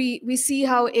we see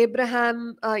how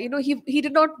Abraham, he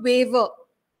did not waver.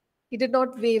 He did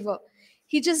not waver.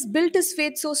 He just built his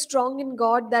faith so strong in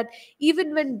God that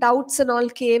even when doubts and all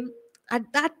came, at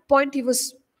that point he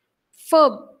was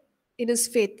firm in his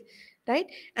faith, right?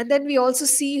 And then we also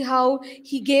see how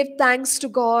he gave thanks to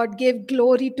God, gave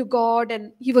glory to God,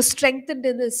 and he was strengthened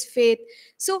in his faith.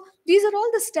 So these are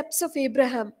all the steps of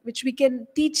Abraham which we can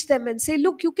teach them and say,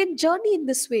 look, you can journey in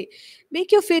this way.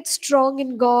 Make your faith strong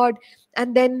in God,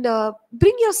 and then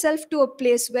bring yourself to a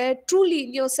place where truly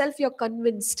in yourself you're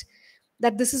convinced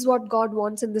that this is what God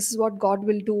wants and this is what God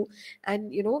will do.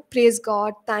 And praise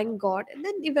God, thank God, and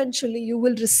then eventually you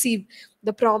will receive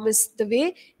the promise the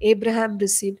way Abraham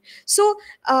received. So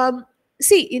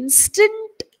see,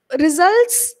 instant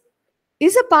results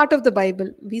is a part of the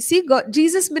Bible. We see God,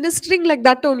 Jesus ministering like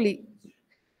that only.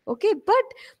 Okay, but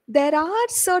there are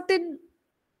certain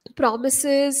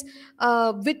promises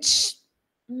which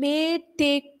may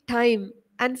take time,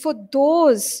 and for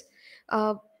those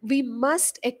we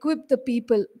must equip the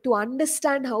people to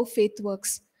understand how faith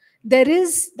works. There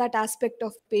is that aspect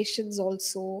of patience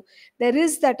also. There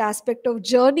is that aspect of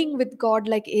journeying with God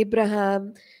like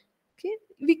Abraham. Okay,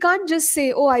 we can't just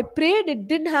say, oh, I prayed, it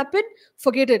didn't happen,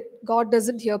 forget it, God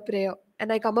doesn't hear prayer,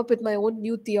 and I come up with my own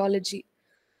new theology.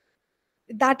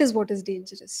 That is what is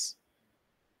dangerous.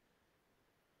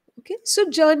 Okay, so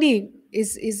journey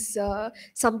is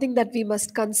something that we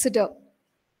must consider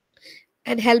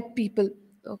and help people.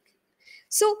 Okay,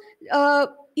 so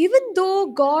even though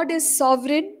God is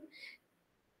sovereign,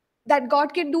 that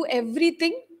God can do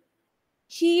everything,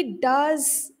 He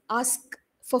does ask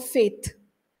for faith,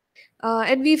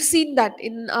 and we've seen that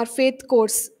in our faith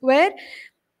course where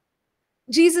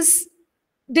Jesus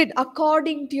did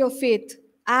according to your faith,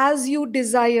 as you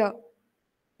desire,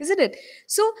 isn't it?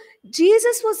 So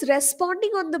Jesus was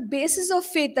responding on the basis of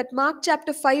faith. That Mark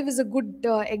chapter 5 is a good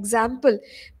example,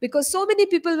 because so many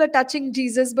people were touching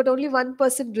Jesus but only one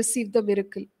person received the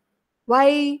miracle.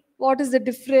 Why? What is the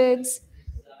difference?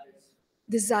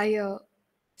 Desire,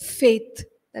 faith,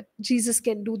 that Jesus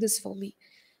can do this for me.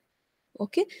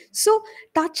 Okay, so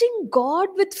touching God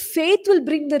with faith will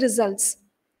bring the results.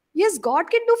 Yes, God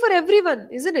can do for everyone,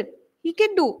 isn't it? He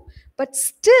can do, but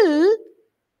still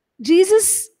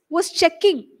Jesus was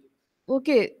checking.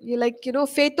 Okay, you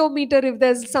faithometer, if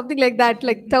there's something like that,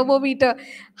 like thermometer,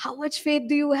 how much faith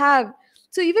do you have?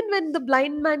 So even when the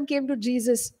blind man came to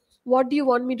Jesus, what do you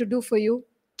want me to do for you?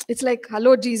 It's like,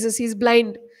 hello, Jesus, he's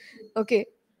blind. Okay,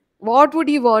 what would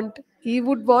he want? He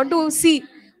would want to see.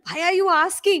 Why are you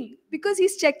asking? Because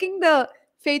he's checking the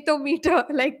faithometer.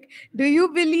 Like, do you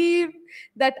believe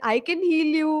that I can heal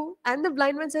you? And the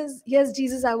blind man says, yes,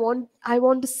 Jesus, I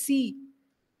want to see.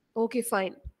 Okay,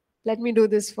 fine. Let me do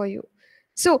this for you.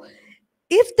 So,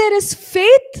 if there is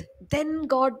faith, then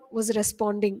God was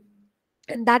responding.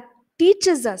 And that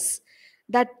teaches us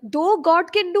that though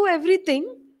God can do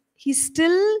everything, He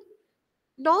still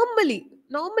normally,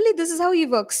 this is how He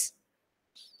works.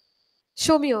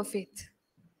 Show me your faith.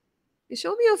 You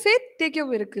show me your faith, take your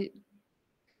miracle.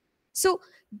 So,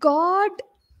 God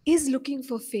is looking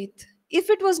for faith. If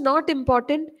it was not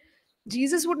important,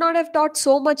 Jesus would not have taught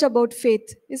so much about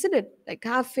faith, isn't it? Like,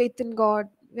 have faith in God.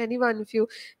 Anyone, if you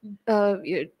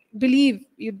believe,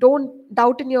 you don't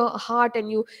doubt in your heart,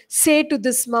 and you say to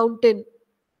this mountain,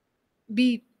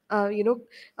 be,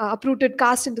 uprooted,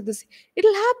 cast into this,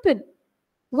 it'll happen.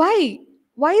 Why?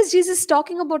 Why is Jesus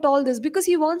talking about all this? Because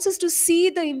He wants us to see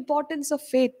the importance of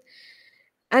faith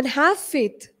and have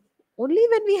faith. Only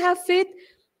when we have faith,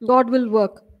 God will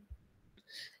work.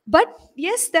 But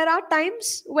yes, there are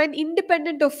times when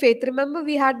independent of faith, remember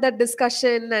we had that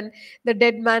discussion and the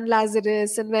dead man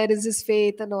Lazarus and where is his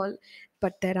faith and all.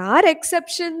 But there are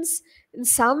exceptions. In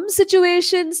some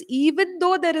situations, even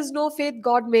though there is no faith,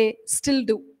 God may still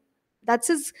do. That's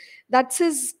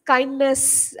his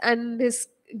kindness and his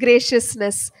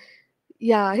graciousness.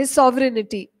 Yeah, his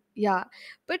sovereignty. Yeah.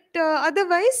 But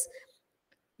otherwise,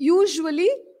 usually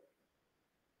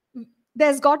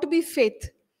there's got to be faith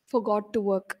for God to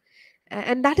work.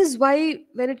 And that is why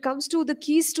when it comes to the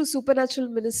keys to supernatural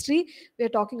ministry, we are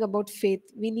talking about faith.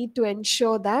 We need to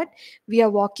ensure that we are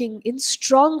walking in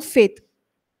strong faith.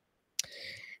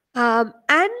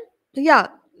 And yeah,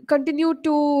 continue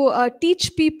to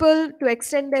teach people to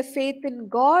extend their faith in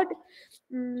God,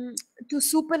 mm, to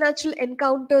supernatural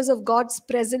encounters of God's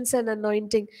presence and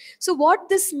anointing. So what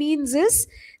this means is,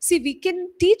 see, we can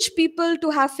teach people to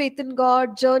have faith in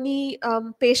God, journey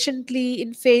patiently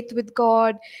in faith with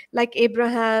God, like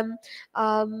Abraham.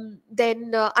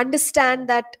 Then understand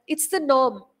that it's the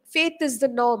norm. Faith is the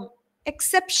norm.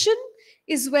 Exception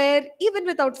is where even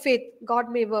without faith God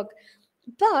may work.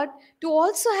 But to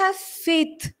also have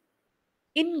faith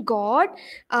in God,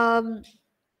 um,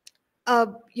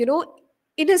 you know,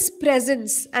 in his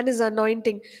presence and his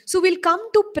anointing. So we'll come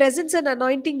to presence and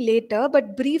anointing later,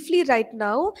 but briefly right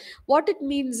now, what it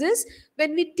means is,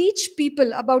 when we teach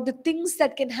people about the things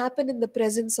that can happen in the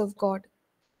presence of God.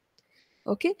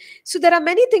 Okay, so there are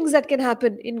many things that can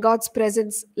happen in God's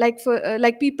presence, like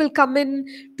like people come in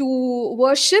to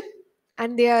worship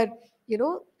and they are, you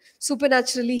know,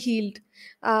 supernaturally healed.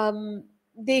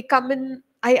 They come in,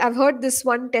 I've heard this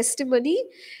one testimony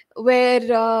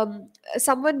where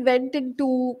someone went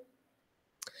into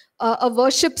a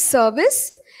worship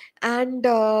service, and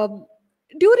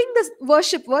during the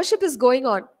worship is going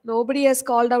on, nobody has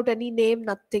called out any name,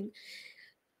 nothing.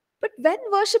 But when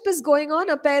worship is going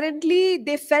on, apparently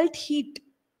they felt heat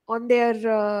on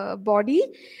their body,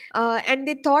 and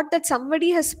they thought that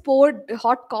somebody has poured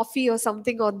hot coffee or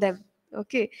something on them.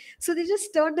 Okay, so they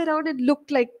just turned around and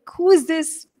looked like, "Who is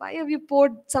this? Why have you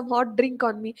poured some hot drink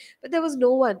on me?" But there was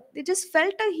no one. They just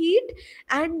felt a heat,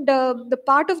 and the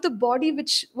part of the body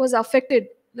which was affected,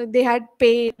 they had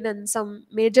pain and some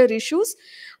major issues.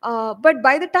 But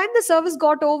by the time the service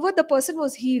got over, the person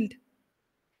was healed.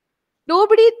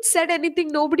 Nobody said anything,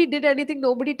 nobody did anything,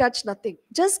 nobody touched nothing.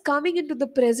 Just coming into the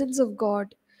presence of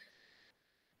God.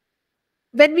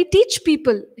 When we teach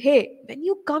people, hey, when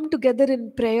you come together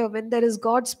in prayer, when there is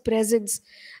God's presence,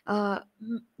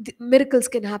 miracles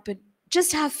can happen.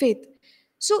 Just have faith.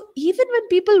 So even when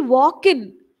people walk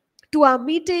in to our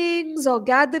meetings or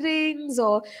gatherings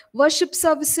or worship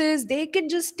services, they can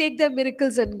just take their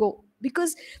miracles and go,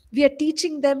 because we are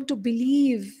teaching them to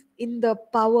believe in the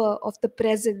power of the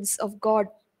presence of God.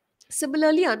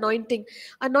 Similarly, anointing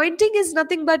is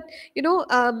nothing but,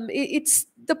 it's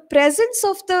the presence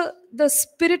of the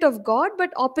Spirit of God,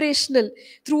 but operational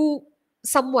through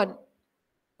someone.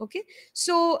 Okay,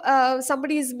 so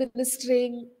somebody is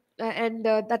ministering, and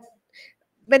that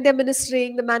when they're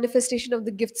ministering, the manifestation of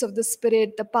the gifts of the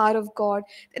Spirit, the power of God,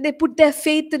 and they put their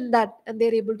faith in that, and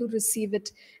they're able to receive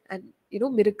it, and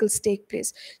miracles take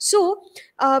place. So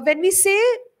when we say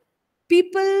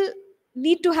people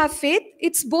need to have faith,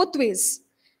 it's both ways.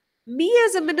 Me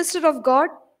as a minister of God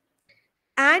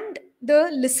and the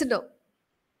listener.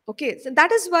 Okay, so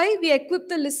that is why we equip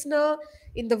the listener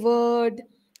in the word,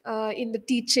 in the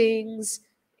teachings,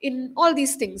 in all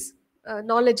these things,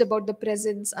 knowledge about the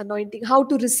presence, anointing, how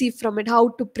to receive from it, how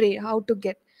to pray, how to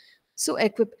get. So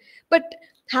equip. But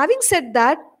having said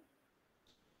that,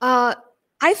 uh,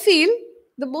 I feel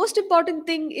the most important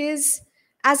thing is,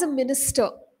 as a minister,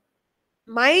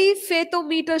 my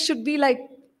faithometer should be like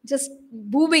just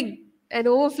booming and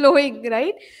overflowing,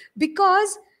 right?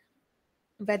 Because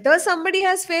whether somebody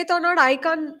has faith or not, I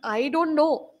don't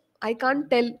know, I can't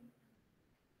tell.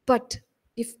 But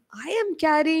if I am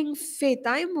carrying faith,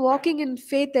 I am walking in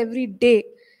faith every day,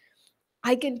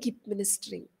 I can keep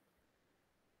ministering,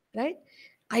 right?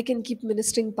 I can keep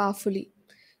ministering powerfully.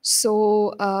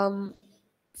 So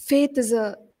faith is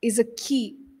a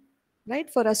key,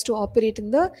 right, for us to operate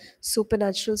in the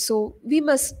supernatural. So we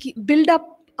must build up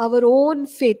our own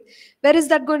faith. Where is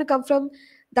that going to come from?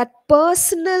 That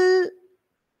personal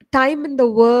time in the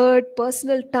word,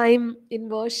 personal time in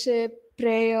worship,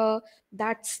 prayer,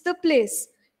 that's the place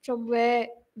from where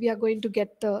we are going to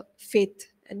get the faith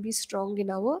and be strong in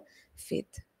our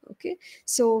faith. Okay,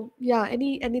 so yeah,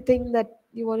 anything that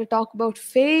you want to talk about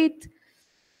faith?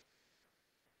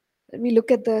 Let me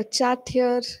look at the chat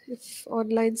here if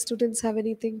online students have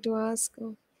anything to ask.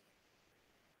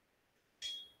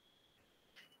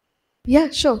 Yeah,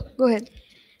 sure, go ahead.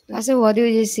 Also, what do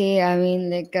you just say? I mean,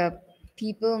 like,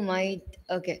 people might.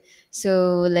 Okay,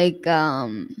 so like,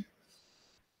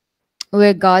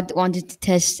 where God wanted to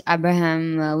test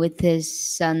Abraham with his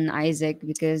son Isaac,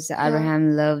 because Yeah.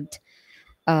 Abraham loved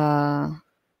uh,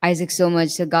 Isaac so much.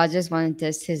 So God just wanted to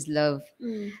test his love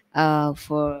Mm.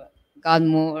 for God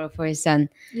more for his son,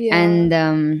 Yeah. and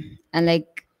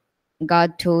like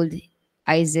God told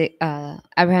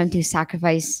Abraham to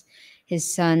sacrifice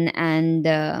his son, and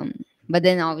But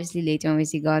then obviously later on we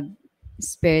see God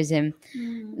spares him.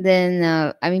 Mm.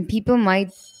 Then I mean, people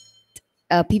might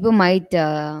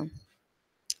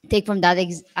take from that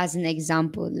as an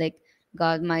example, like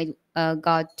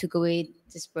God took away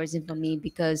this person from me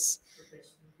because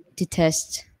to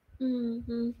test Mm,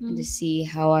 mm, and to mm. see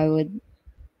how I would.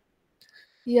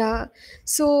 Yeah.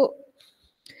 So,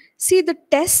 see, the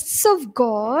tests of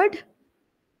God.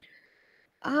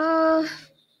 Uh,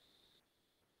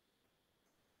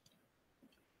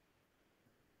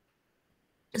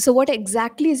 so, what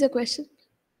exactly is your question?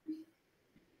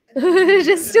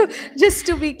 just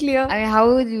to be clear. I mean,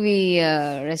 how would we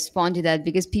respond to that?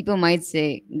 Because people might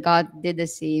say God did the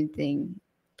same thing,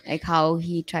 like how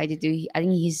he tried to do. I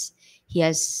think he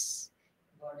has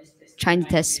trying to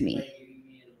test me.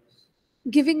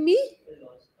 Giving me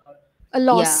a Yeah,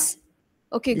 loss.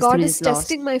 Okay, just to God me is this lost.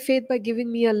 testing my faith by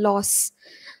giving me a loss.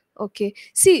 Okay.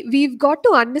 See, we've got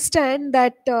to understand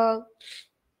that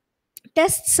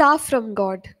tests are from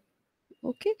God.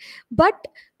 Okay. But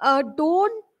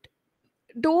don't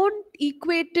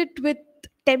equate it with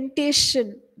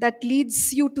temptation that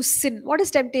leads you to sin. What is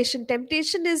temptation?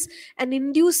 Temptation is an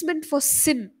inducement for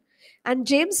sin. And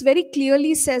James very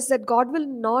clearly says that God will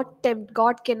not tempt.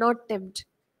 God cannot tempt.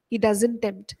 He doesn't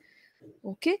tempt.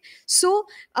 Okay. So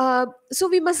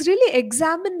we must really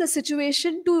examine the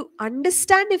situation to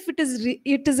understand if it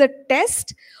is a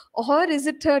test, or is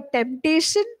it a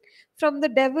temptation from the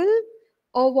devil,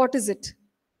 or what is it.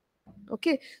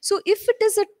 Okay. So if it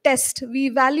is a test, we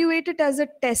evaluate it as a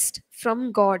test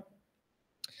from God.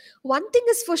 One thing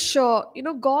is for sure,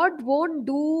 God won't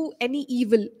do any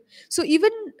evil. So even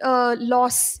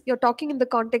loss, you're talking in the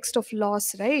context of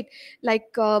loss, right? Like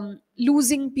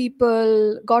losing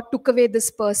people, God took away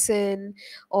this person,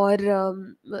 or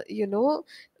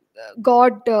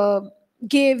God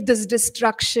gave this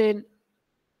destruction.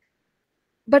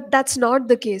 But that's not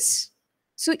the case.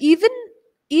 So even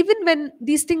when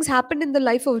these things happened in the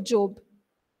life of Job,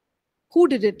 who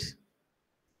did it?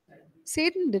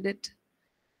 Satan did it.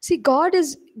 See, God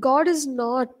is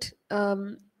not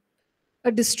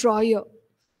a destroyer.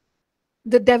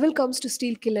 The devil comes to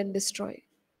steal, kill, and destroy.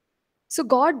 So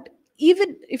God,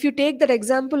 even if you take that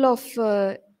example of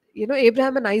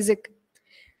Abraham and Isaac,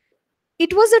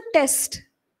 it was a test.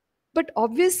 But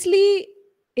obviously,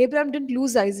 Abraham didn't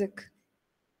lose Isaac.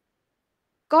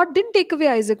 God didn't take away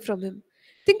Isaac from him.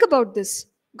 Think about this.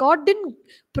 God didn't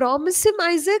promise him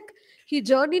Isaac. He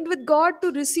journeyed with God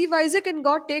to receive Isaac, and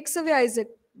God takes away Isaac.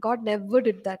 God never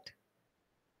did that.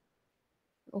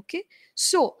 Okay.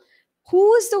 So,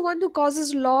 who is the one who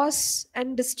causes loss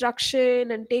and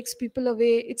destruction and takes people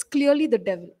away? It's clearly the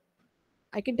devil.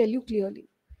 I can tell you clearly.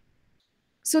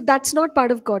 So, that's not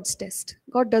part of God's test.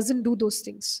 God doesn't do those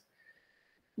things.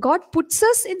 God puts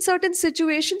us in certain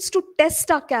situations to test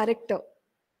our character,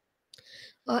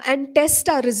 and test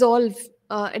our resolve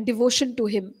and devotion to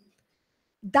Him.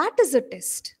 That is a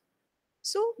test.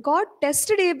 So God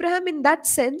tested Abraham in that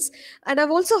sense. And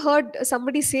I've also heard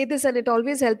somebody say this, and it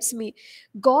always helps me.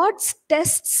 God's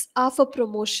tests are for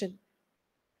promotion.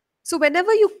 So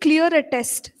whenever you clear a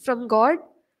test from God,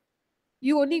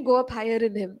 you only go up higher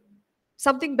in Him.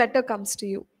 Something better comes to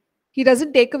you. He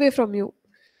doesn't take away from you.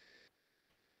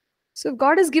 So if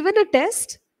God has given a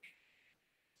test,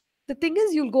 the thing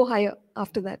is you'll go higher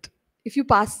after that. If you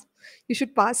pass, you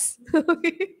should pass.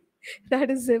 That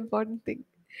is the important thing.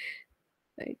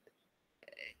 Right.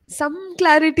 Some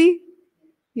clarity?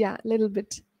 Yeah, a little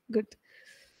bit. Good.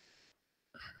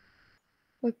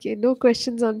 Okay, no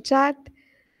questions on chat.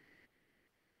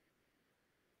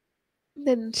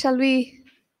 Then shall we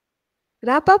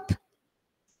wrap up?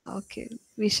 Okay,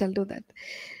 we shall do that.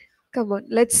 Come on,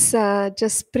 let's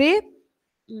just pray.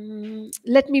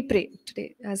 Let me pray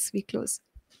today as we close.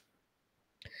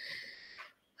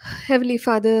 Heavenly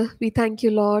Father, we thank you,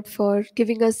 Lord, for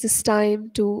giving us this time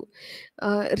to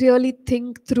really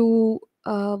think through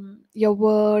your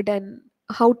word and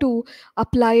how to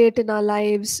apply it in our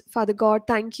lives. Father God,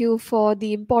 thank you for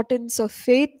the importance of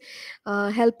faith.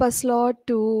 Help us, Lord,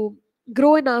 to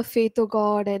grow in our faith, oh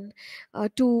God, and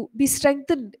to be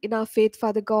strengthened in our faith,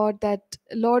 Father God, that,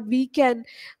 Lord, we can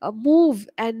move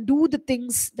and do the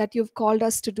things that you've called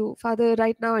us to do. Father,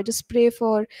 right now, I just pray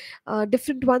for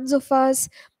different ones of us.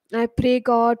 I pray,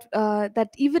 God, that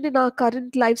even in our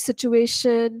current life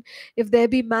situation, if there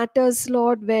be matters,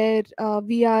 Lord, where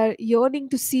we are yearning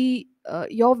to see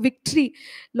your victory,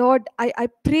 Lord, I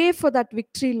pray for that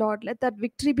victory, Lord. Let that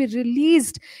victory be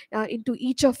released into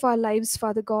each of our lives,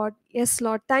 Father God. Yes,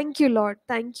 Lord. Thank you, Lord.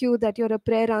 Thank you that you're a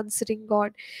prayer answering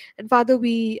God. And Father,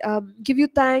 we give you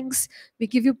thanks, we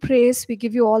give you praise, we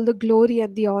give you all the glory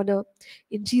and the honor.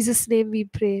 In Jesus' name we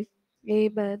pray.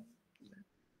 Amen.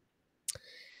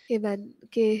 Amen.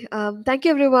 Okay. Thank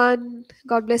you, everyone.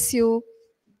 God bless you.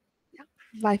 Yeah.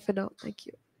 Bye for now. Thank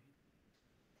you.